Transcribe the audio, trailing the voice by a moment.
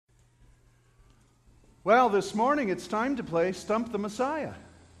Well, this morning it's time to play Stump the Messiah.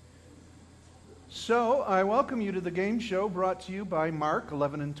 So I welcome you to the game show brought to you by Mark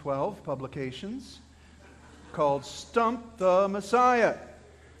 11 and 12 Publications called Stump the Messiah.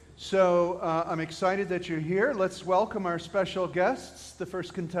 So I'm excited that you're here. Let's welcome our special guests. The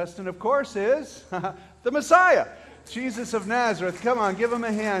first contestant, of course, is the Messiah, Jesus of Nazareth. Come on, give him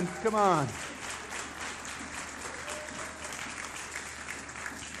a hand. Come on.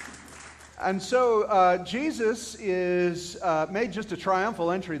 And so Jesus is made just a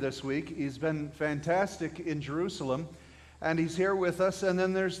triumphal entry this week. He's been fantastic in Jerusalem, and he's here with us. And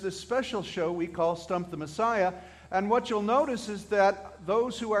then there's this special show we call Stump the Messiah. And what you'll notice is that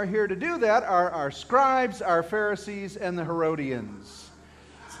those who are here to do that are our scribes, our Pharisees, and the Herodians.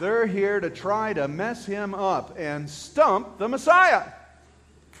 They're here to try to mess him up and stump the Messiah.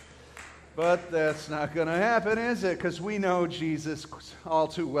 But that's not going to happen, is it? Because we know Jesus all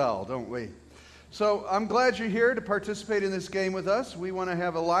too well, don't we? So I'm glad you're here to participate in this game with us. We want to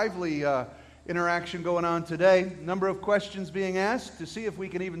have a lively interaction going on today. Number of questions being asked to see if we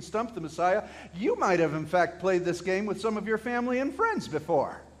can even stump the Messiah. You might have, in fact, played this game with some of your family and friends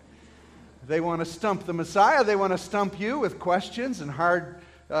before. They want to stump the Messiah. They want to stump you with questions and hard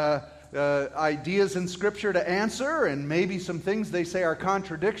ideas in Scripture to answer, and maybe some things they say are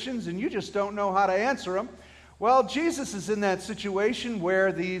contradictions, and you just don't know how to answer them. Well, Jesus is in that situation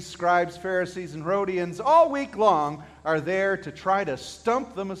where these scribes, Pharisees, and Herodians all week long are there to try to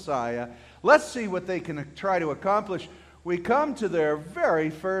stump the Messiah. Let's see what they can try to accomplish. We come to their very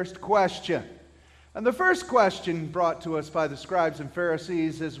first question. And the first question brought to us by the scribes and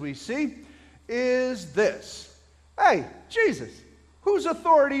Pharisees, as we see, is this. Hey, Jesus, whose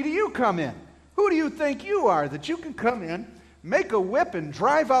authority do you come in? Who do you think you are that you can come in, make a whip and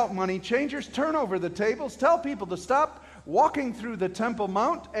drive out money changers, turn over the tables, tell people to stop walking through the Temple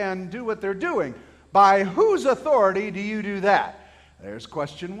Mount and do what they're doing? By whose authority do you do that? There's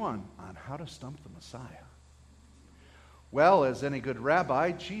question one on how to stump the Messiah. Well, as any good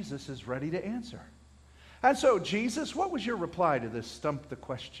rabbi, Jesus is ready to answer. And so, Jesus, what was your reply to this stump the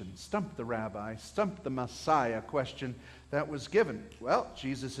question, stump the rabbi, stump the Messiah question that was given? Well,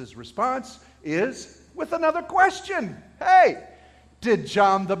 Jesus' response is with another question. Hey, did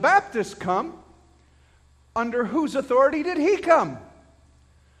John the Baptist come? Under whose authority did he come?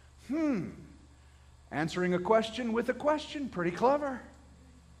 Answering a question with a question. Pretty clever.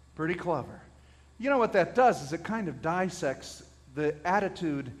 Pretty clever. You know what that does is it kind of dissects the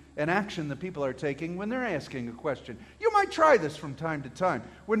attitude and action that people are taking when they're asking a question. You might try this from time to time.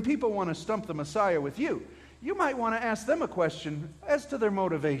 When people want to stump the Messiah with you, you might want to ask them a question as to their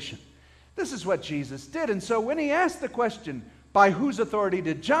motivation. This is what Jesus did. And so when he asked the question, by whose authority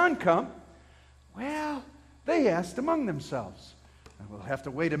did John come? Well, they asked among themselves. And we'll have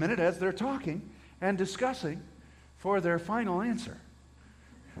to wait a minute as they're talking and discussing for their final answer.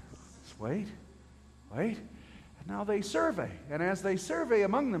 Let's wait. And now they survey. And as they survey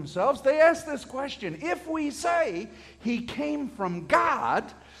among themselves, they ask this question. If we say he came from God,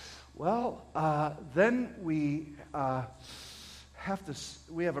 well, then we have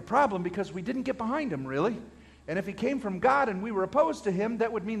a problem because we didn't get behind him, really. And if he came from God and we were opposed to him,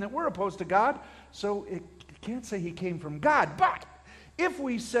 that would mean that we're opposed to God. So it can't say he came from God. But if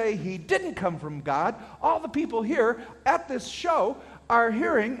we say he didn't come from God, all the people here at this show are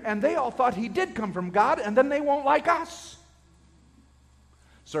hearing, and they all thought he did come from God, and then they won't like us.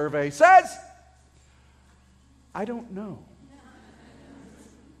 Survey says, I don't know.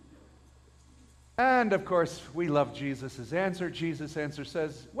 And, of course, we love Jesus' answer. Jesus' answer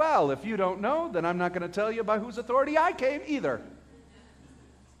says, well, if you don't know, then I'm not going to tell you by whose authority I came either.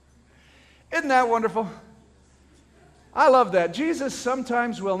 Isn't that wonderful? I love that. Jesus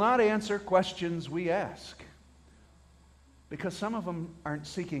sometimes will not answer questions we ask because some of them aren't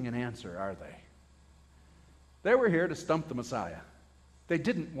seeking an answer, are they? They were here to stump the Messiah. They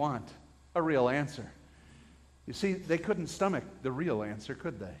didn't want a real answer. You see, they couldn't stomach the real answer,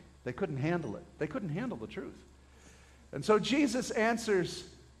 could they? They couldn't handle it. They couldn't handle the truth. And so Jesus answers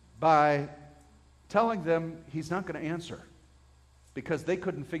by telling them he's not going to answer because they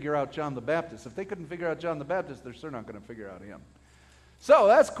couldn't figure out John the Baptist. If they couldn't figure out John the Baptist, they're sure not going to figure out him. So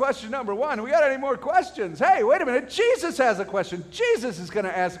that's question number one. We got any more questions? Hey, wait a minute. Jesus has a question. Jesus is going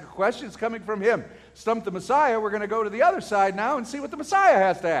to ask a question. It's coming from him. Stump the Messiah. We're going to go to the other side now and see what the Messiah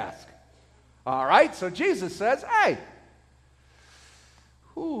has to ask. All right, so Jesus says, hey,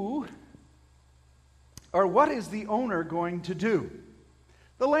 who or what is the owner going to do?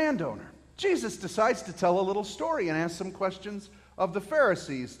 The landowner. Jesus decides to tell a little story and ask some questions of the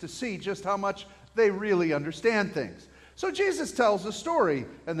Pharisees to see just how much they really understand things. So Jesus tells a story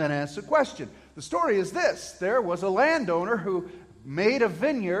and then asks a question. The story is this. There was a landowner who made a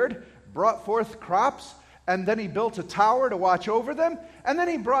vineyard, brought forth crops, and then he built a tower to watch over them, and then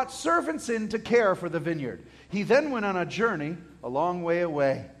he brought servants in to care for the vineyard. He then went on a journey a long way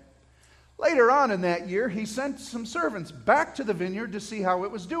away. Later on in that year, he sent some servants back to the vineyard to see how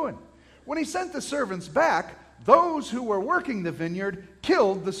it was doing. When he sent the servants back, those who were working the vineyard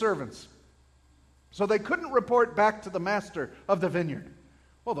killed the servants. So they couldn't report back to the master of the vineyard.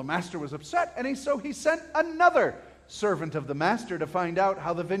 Well, the master was upset, and so he sent another servant of the master to find out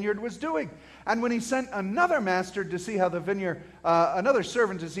how the vineyard was doing. And when he sent another master to see how the vineyard, another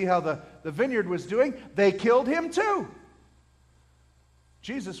servant to see how the vineyard was doing, they killed him too.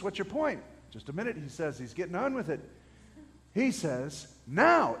 Jesus, what's your point? Just a minute, he says. He's getting on with it. He says,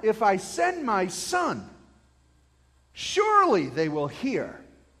 now, if I send my son, surely they will hear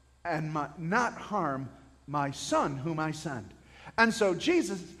and not harm my son whom I send. And so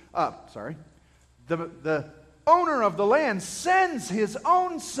Jesus, the owner of the land sends his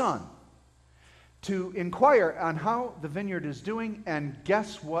own son to inquire on how the vineyard is doing, and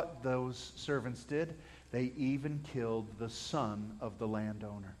guess what those servants did? They even killed the son of the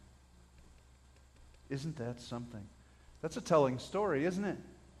landowner. Isn't that something? That's a telling story, isn't it?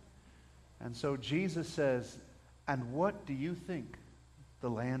 And so Jesus says, and what do you think the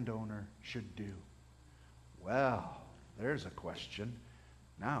landowner should do? Well, there's a question.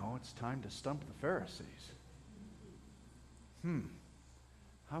 Now it's time to stump the Pharisees.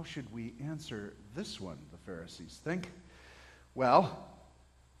 How should we answer this one, the Pharisees think? Well,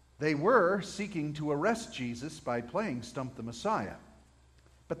 they were seeking to arrest Jesus by playing Stump the Messiah.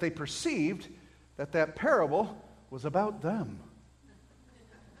 But they perceived that that parable was about them.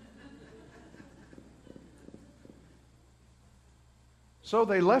 So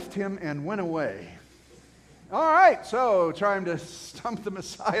they left him and went away. All right, so trying to stump the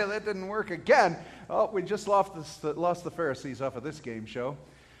Messiah, that didn't work again. Oh, we just lost the Pharisees off of this game show.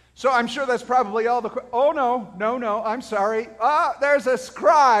 So I'm sure that's probably all the... Oh, no, I'm sorry. There's a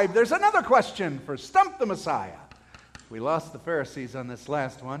scribe. There's another question for Stump the Messiah. We lost the Pharisees on this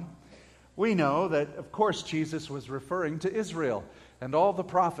last one. We know that, of course, Jesus was referring to Israel and all the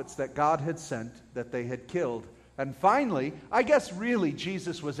prophets that God had sent that they had killed. And finally, I guess really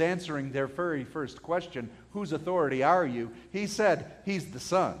Jesus was answering their very first question, whose authority are you? He said, he's the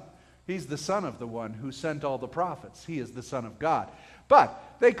Son. He's the Son of the one who sent all the prophets. He is the Son of God.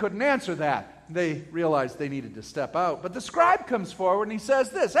 But they couldn't answer that. They realized they needed to step out. But the scribe comes forward and he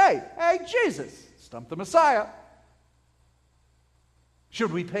says this, Hey, Jesus, Stump the Messiah.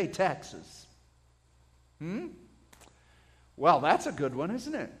 Should we pay taxes? Well, that's a good one,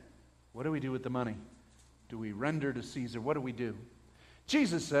 isn't it? What do we do with the money? Do we render to Caesar? What do we do?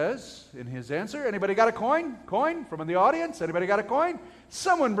 Jesus says in his answer, anybody got a coin? Coin from the audience? Anybody got a coin?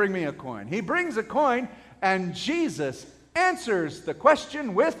 Someone bring me a coin. He brings a coin, and Jesus answers the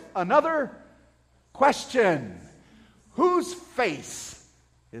question with another question. Whose face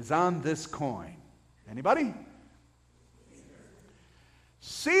is on this coin? Anybody?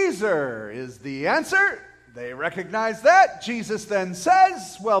 Caesar is the answer. They recognize that. Jesus then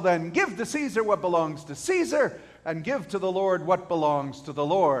says, well then, give to Caesar what belongs to Caesar, and give to the Lord what belongs to the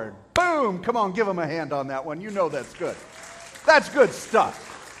Lord. Boom! Come on, give him a hand on that one. You know that's good. That's good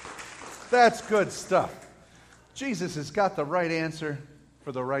stuff. That's good stuff. Jesus has got the right answer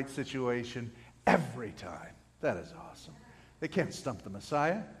for the right situation every time. That is awesome. They can't stump the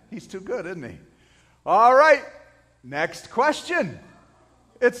Messiah. He's too good, isn't he? All right, next question.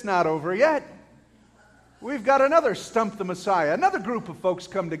 It's not over yet. We've got another Stump the Messiah. Another group of folks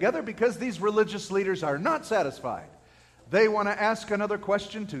come together because these religious leaders are not satisfied. They want to ask another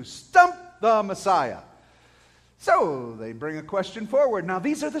question to stump the Messiah. So they bring a question forward. Now,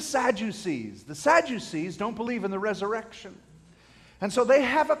 these are the Sadducees. The Sadducees don't believe in the resurrection. And so they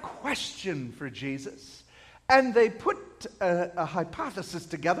have a question for Jesus. And they put a hypothesis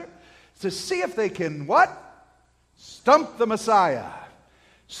together to see if they can, what? Stump the Messiah.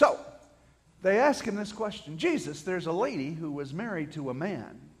 So they ask him this question. Jesus, there's a lady who was married to a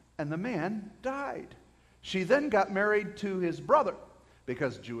man, and the man died. She then got married to his brother,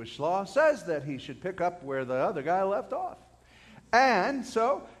 because Jewish law says that he should pick up where the other guy left off. And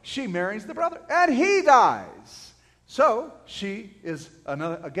so she marries the brother, and he dies. So she is,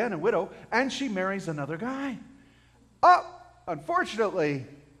 again, a widow, and she marries another guy. Unfortunately,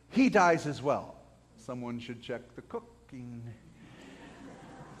 he dies as well. Someone should check the cooking.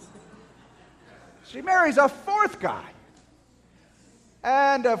 She marries a fourth guy.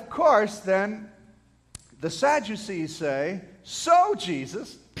 And of course, then, the Sadducees say, so,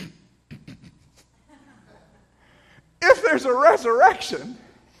 Jesus, there's a resurrection,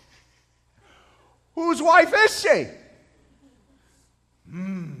 whose wife is she?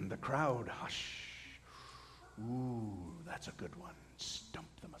 The crowd, hush. Ooh, that's a good one. Stump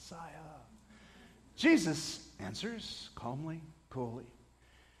the Messiah. Jesus answers calmly, coolly.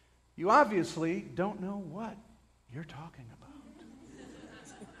 You obviously don't know what you're talking about,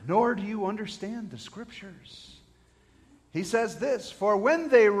 nor do you understand the Scriptures. He says this, for when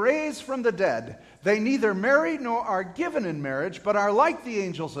they raise from the dead, they neither marry nor are given in marriage, but are like the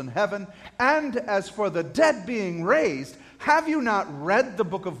angels in heaven. And as for the dead being raised, have you not read the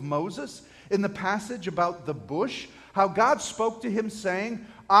book of Moses in the passage about the bush? How God spoke to him saying,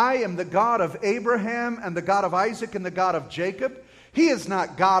 I am the God of Abraham and the God of Isaac and the God of Jacob. He is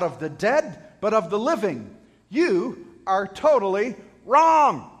not God of the dead, but of the living. You are totally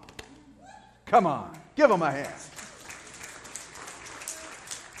wrong. Come on, give him a hand.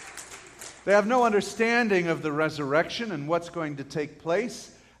 They have no understanding of the resurrection and what's going to take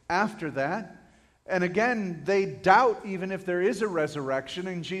place after that. And again, they doubt even if there is a resurrection.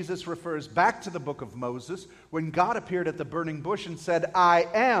 And Jesus refers back to the book of Moses when God appeared at the burning bush and said, I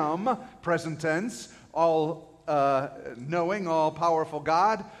am, present tense, all knowing, all powerful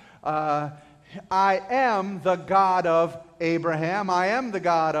God. I am the God of Abraham. I am the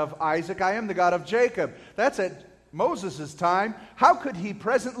God of Isaac. I am the God of Jacob. That's at Moses' time. How could he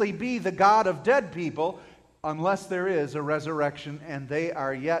presently be the God of dead people unless there is a resurrection and they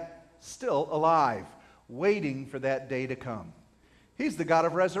are yet still alive, waiting for that day to come? He's the God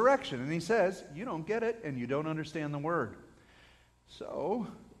of resurrection, and he says, you don't get it and you don't understand the word. So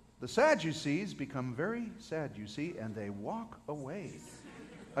the Sadducees become very sad, you see, and they walk away.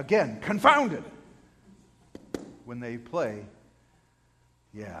 Again, confounded when they play,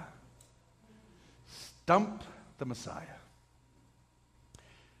 Stump the Messiah.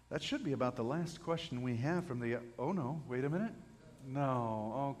 That should be about the last question we have from the... Oh, no, wait a minute.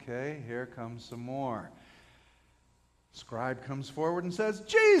 No, okay, here comes some more. Scribe comes forward and says,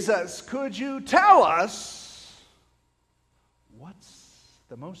 Jesus, could you tell us what's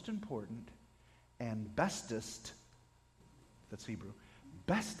the most important and bestest, that's Hebrew,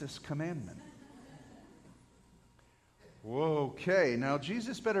 bestest commandment? Okay, now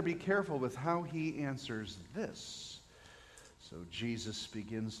Jesus better be careful with how he answers this. So Jesus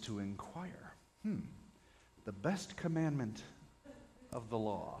begins to inquire. The best commandment of the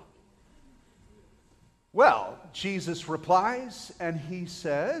law. Well, Jesus replies, and he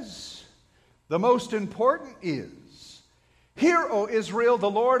says, the most important is, hear, O Israel, the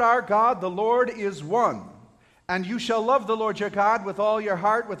Lord our God, the Lord is one. And you shall love the Lord your God with all your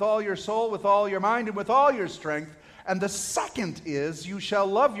heart, with all your soul, with all your mind, and with all your strength. And the second is, you shall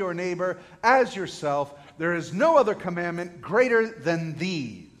love your neighbor as yourself. There is no other commandment greater than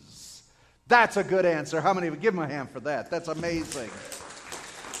these. That's a good answer. How many of you give him a hand for that? That's amazing.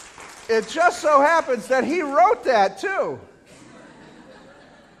 It just so happens that he wrote that too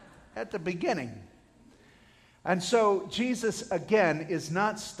at the beginning. And so Jesus, again, is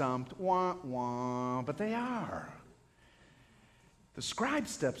not stumped, wah, wah, but they are. The scribe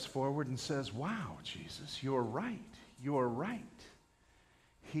steps forward and says, wow, Jesus, you're right. You're right.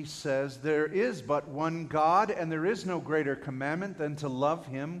 He says, there is but one God, and there is no greater commandment than to love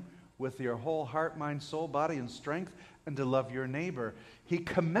him with your whole heart, mind, soul, body, and strength, and to love your neighbor. He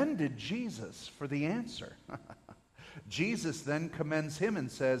commended Jesus for the answer. Jesus then commends him and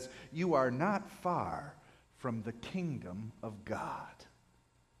says, you are not far from the kingdom of God.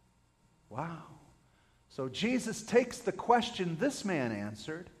 Wow. So Jesus takes the question this man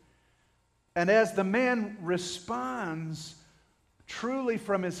answered, and as the man responds truly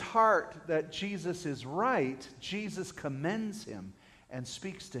from his heart that Jesus is right, Jesus commends him and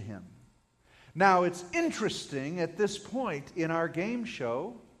speaks to him. Now, it's interesting at this point in our game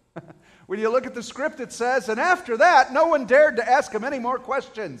show, when you look at the script, it says, and after that, no one dared to ask him any more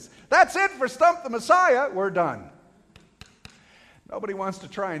questions. That's it for Stump the Messiah. We're done. Nobody wants to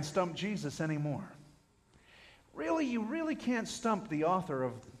try and stump Jesus anymore. Really, you really can't stump the author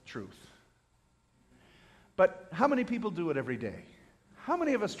of truth. But how many people do it every day? How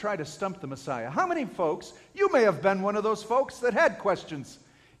many of us try to stump the Messiah? How many folks, you may have been one of those folks that had questions.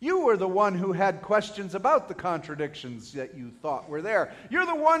 You were the one who had questions about the contradictions that you thought were there. You're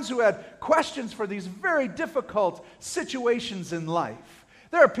the ones who had questions for these very difficult situations in life.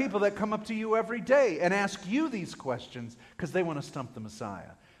 There are people that come up to you every day and ask you these questions because they want to stump the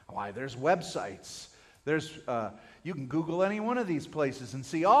Messiah. Why, there's websites. You can Google any one of these places and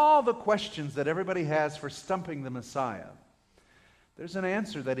see all the questions that everybody has for stumping the Messiah. There's an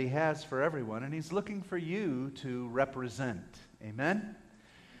answer that he has for everyone, and he's looking for you to represent. Amen?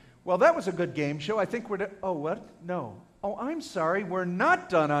 Well, that was a good game show. I think we're... Oh, what? No. Oh, I'm sorry, we're not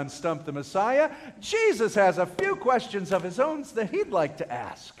done on Stump the Messiah. Jesus has a few questions of his own that he'd like to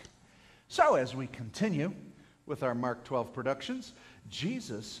ask. So as we continue with our Mark 12 productions,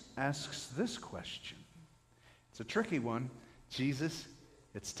 Jesus asks this question. It's a tricky one. Jesus,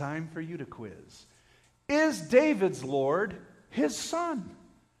 it's time for you to quiz. Is David's Lord his son?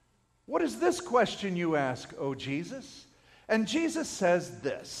 What is this question you ask, O Jesus? And Jesus says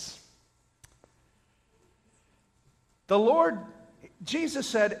this. Jesus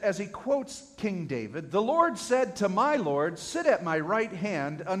said, as he quotes King David, "The Lord said to my Lord, sit at my right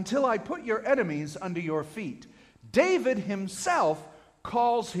hand until I put your enemies under your feet." David himself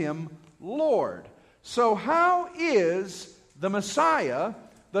calls him Lord. So how is the Messiah,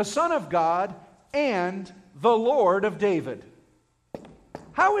 the Son of God, and the Lord of David?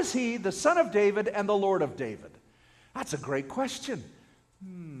 How is he the Son of David and the Lord of David? That's a great question.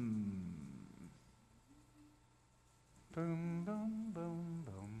 Boom, boom, boom,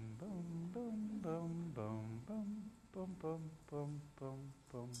 boom, boom, boom, boom, boom, boom, boom, boom, boom,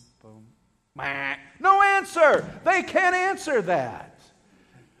 boom, boom. No answer. They can't answer that.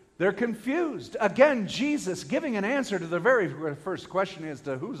 They're confused. Again, Jesus giving an answer to the very first question as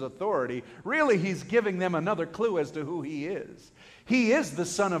to whose authority. Really, he's giving them another clue as to who he is. He is the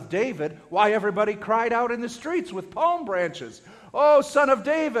Son of David. Why everybody cried out in the streets with palm branches. Oh, Son of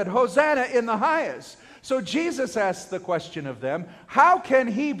David, Hosanna in the highest. So Jesus asks the question of them, how can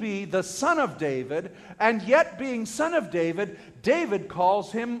he be the Son of David, and yet being Son of David, David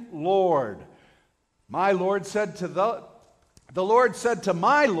calls him Lord? My Lord said to the Lord said to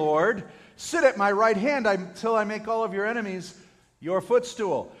my Lord, sit at my right hand until I make all of your enemies your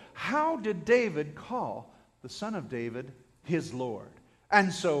footstool. How did David call the Son of David his Lord?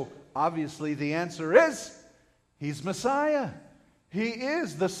 And so, obviously, the answer is, he's Messiah. He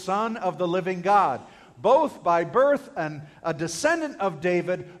is the Son of the living God, both by birth and a descendant of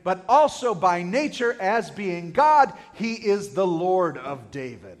David, but also by nature as being God. He is the Lord of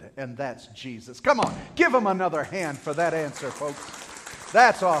David, and that's Jesus. Come on, give him another hand for that answer, folks.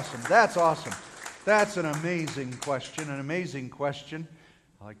 That's awesome. That's awesome. That's an amazing question, an amazing question.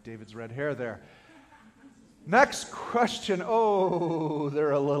 I like David's red hair there. Next question. Oh,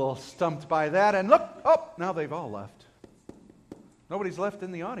 they're a little stumped by that. And look, oh, now they've all left. Nobody's left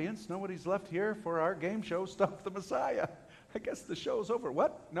in the audience. Nobody's left here for our game show, Stump the Messiah. I guess the show's over.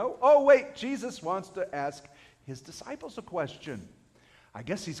 What? No? Oh, wait. Jesus wants to ask his disciples a question. I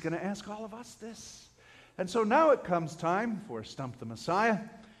guess he's going to ask all of us this. And so now it comes time for Stump the Messiah.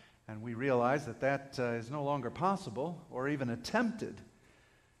 And we realize that is no longer possible or even attempted.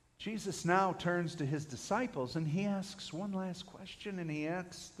 Jesus now turns to his disciples and he asks one last question, and he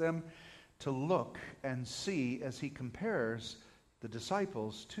asks them to look and see as he compares the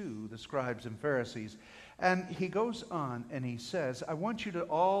disciples to the scribes and Pharisees. And he goes on and he says, I want you to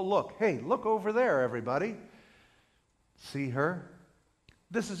all look. Hey, look over there, everybody. See her?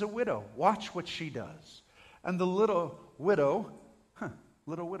 This is a widow. Watch what she does. And the little widow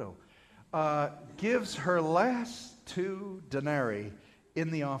gives her last 2 denarii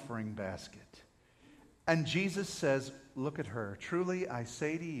in the offering basket. And Jesus says, look at her. Truly, I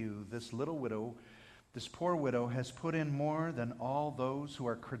say to you, this poor widow has put in more than all those who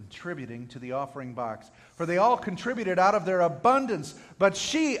are contributing to the offering box. For they all contributed out of their abundance, but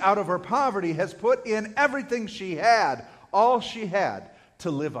she, out of her poverty, has put in everything she had, all she had to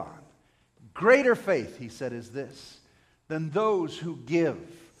live on. Greater faith, he said, is this, than those who give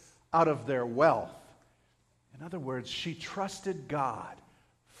out of their wealth. In other words, she trusted God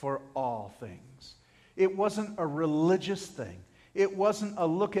for all things. It wasn't a religious thing. It wasn't a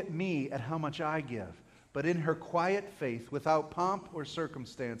look at me at how much I give. But in her quiet faith, without pomp or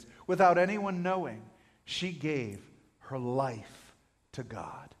circumstance, without anyone knowing, she gave her life to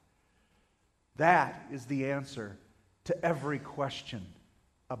God. That is the answer to every question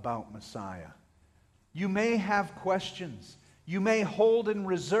about Messiah. You may have questions. You may hold in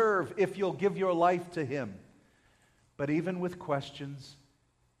reserve if you'll give your life to him. But even with questions,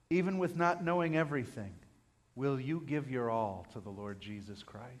 even with not knowing everything, will you give your all to the Lord Jesus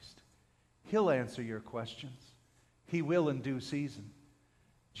Christ? He'll answer your questions. He will in due season.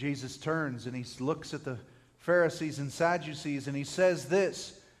 Jesus turns and he looks at the Pharisees and Sadducees and he says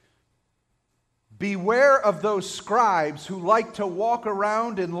this, beware of those scribes who like to walk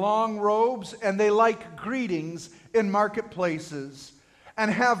around in long robes, and they like greetings in marketplaces,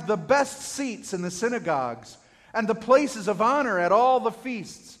 and have the best seats in the synagogues and the places of honor at all the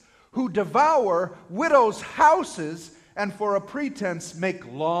feasts, who devour widows' houses and for a pretense make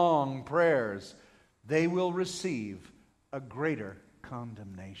long prayers. They will receive a greater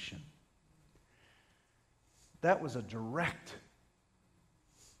condemnation. That was a direct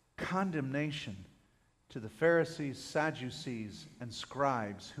condemnation to the Pharisees, Sadducees, and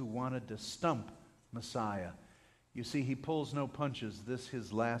scribes who wanted to stump Messiah. You see, he pulls no punches this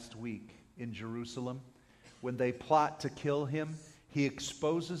his last week in Jerusalem. When they plot to kill him, he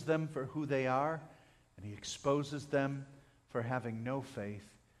exposes them for who they are, and he exposes them for having no faith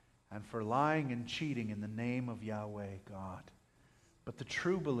and for lying and cheating in the name of Yahweh God. But the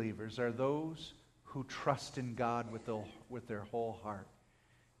true believers are those who trust in God with their whole heart,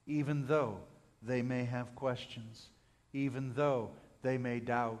 even though they may have questions, even though they may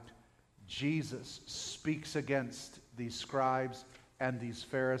doubt. Jesus speaks against these scribes and these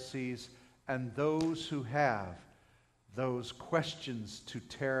Pharisees and those who have those questions to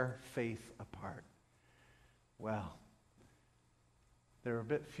tear faith apart. Well, they're a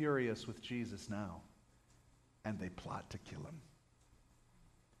bit furious with Jesus now, and they plot to kill him.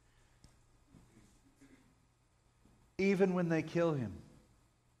 Even when they kill him,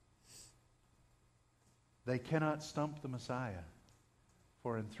 they cannot stump the Messiah,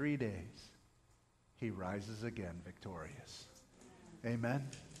 for in 3 days he rises again victorious. Amen.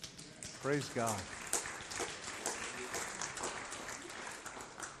 Praise God.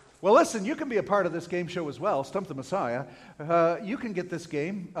 Well, listen, you can be a part of this game show as well, Stump the Messiah. You can get this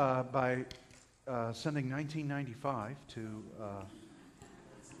game by sending $19.95 to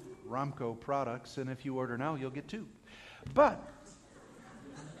Romco Products, and if you order now, you'll get 2. But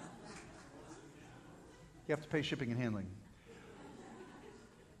you have to pay shipping and handling.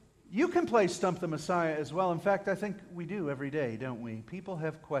 You can play Stump the Messiah as well. In fact, I think we do every day, don't we? People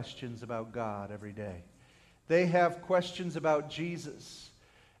have questions about God every day. They have questions about Jesus.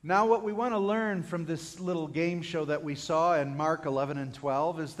 Now, what we want to learn from this little game show that we saw in Mark 11 and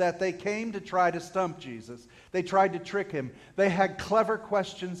 12 is that they came to try to stump Jesus. They tried to trick him. They had clever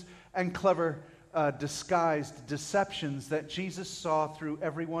questions and clever disguised deceptions that Jesus saw through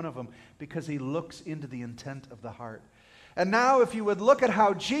every one of them because he looks into the intent of the heart. And now, if you would look at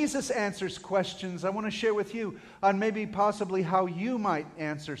how Jesus answers questions, I want to share with you on maybe possibly how you might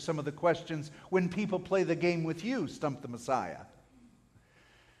answer some of the questions when people play the game with you, Stump the Messiah.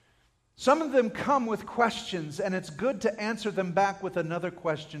 Some of them come with questions, and it's good to answer them back with another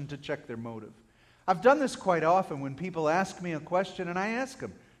question to check their motive. I've done this quite often when people ask me a question, and I ask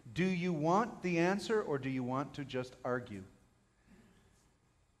them, do you want the answer or do you want to just argue?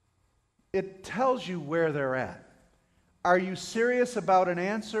 It tells you where they're at. Are you serious about an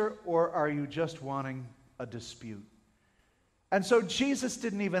answer or are you just wanting a dispute? And so Jesus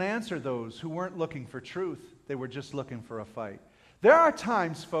didn't even answer those who weren't looking for truth. They were just looking for a fight. There are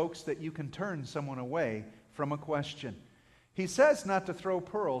times, folks, that you can turn someone away from a question. He says not to throw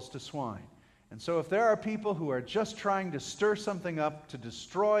pearls to swine. And so if there are people who are just trying to stir something up to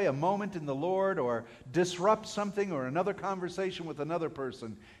destroy a moment in the Lord or disrupt something or another conversation with another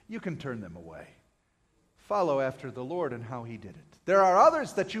person, you can turn them away. Follow after the Lord and how he did it. There are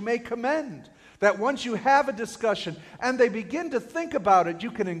others that you may commend, that once you have a discussion and they begin to think about it,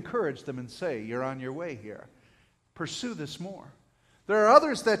 you can encourage them and say, you're on your way here. Pursue this more. There are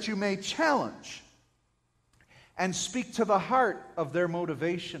others that you may challenge and speak to the heart of their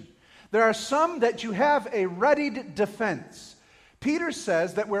motivation. There are some that you have a readied defense. Peter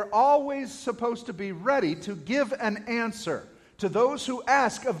says that we're always supposed to be ready to give an answer to those who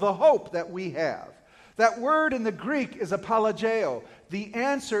ask of the hope that we have. That word in the Greek is apologeo. The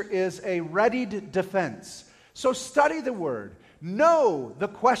answer is a readied defense. So study the word. Know the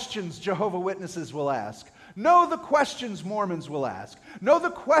questions Jehovah's Witnesses will ask. Know the questions Mormons will ask. Know the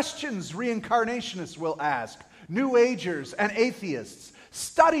questions reincarnationists will ask. New Agers and atheists.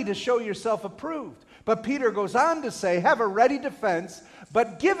 Study to show yourself approved. But Peter goes on to say, have a ready defense,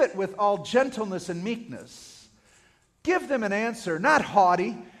 but give it with all gentleness and meekness. Give them an answer, not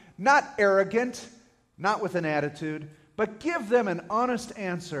haughty, not arrogant, not with an attitude, but give them an honest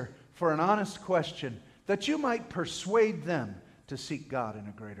answer for an honest question that you might persuade them to seek God in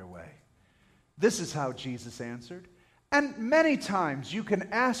a greater way. This is how Jesus answered. And many times you can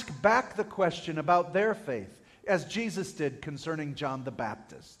ask back the question about their faith, as Jesus did concerning John the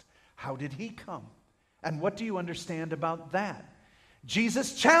Baptist. How did he come? And what do you understand about that?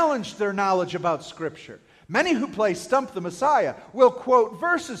 Jesus challenged their knowledge about Scripture. Many who play Stump the Messiah will quote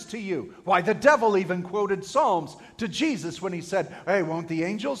verses to you. Why, the devil even quoted Psalms to Jesus when he said, hey, won't the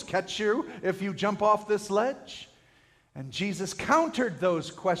angels catch you if you jump off this ledge? And Jesus countered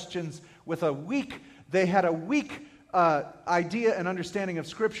those questions with they had a weak idea and understanding of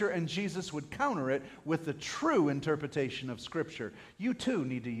Scripture, and Jesus would counter it with the true interpretation of Scripture. You too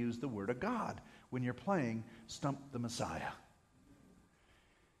need to use the Word of God when you're playing Stump the Messiah.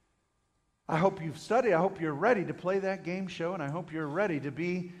 I hope you've studied. I hope you're ready to play that game show, and I hope you're ready to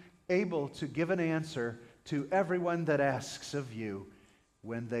be able to give an answer to everyone that asks of you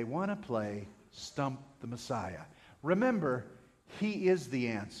when they want to play Stump the Messiah. Remember, He is the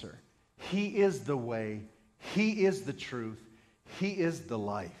answer. He is the way. He is the truth. He is the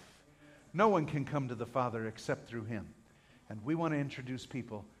life. No one can come to the Father except through Him. And we want to introduce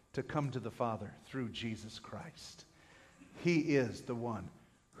people to come to the Father through Jesus Christ. He is the one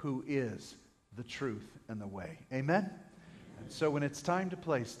who is the truth and the way. Amen? And so when it's time to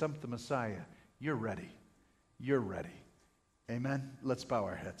play Stump the Messiah, you're ready. You're ready. Amen? Let's bow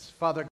our heads. Father,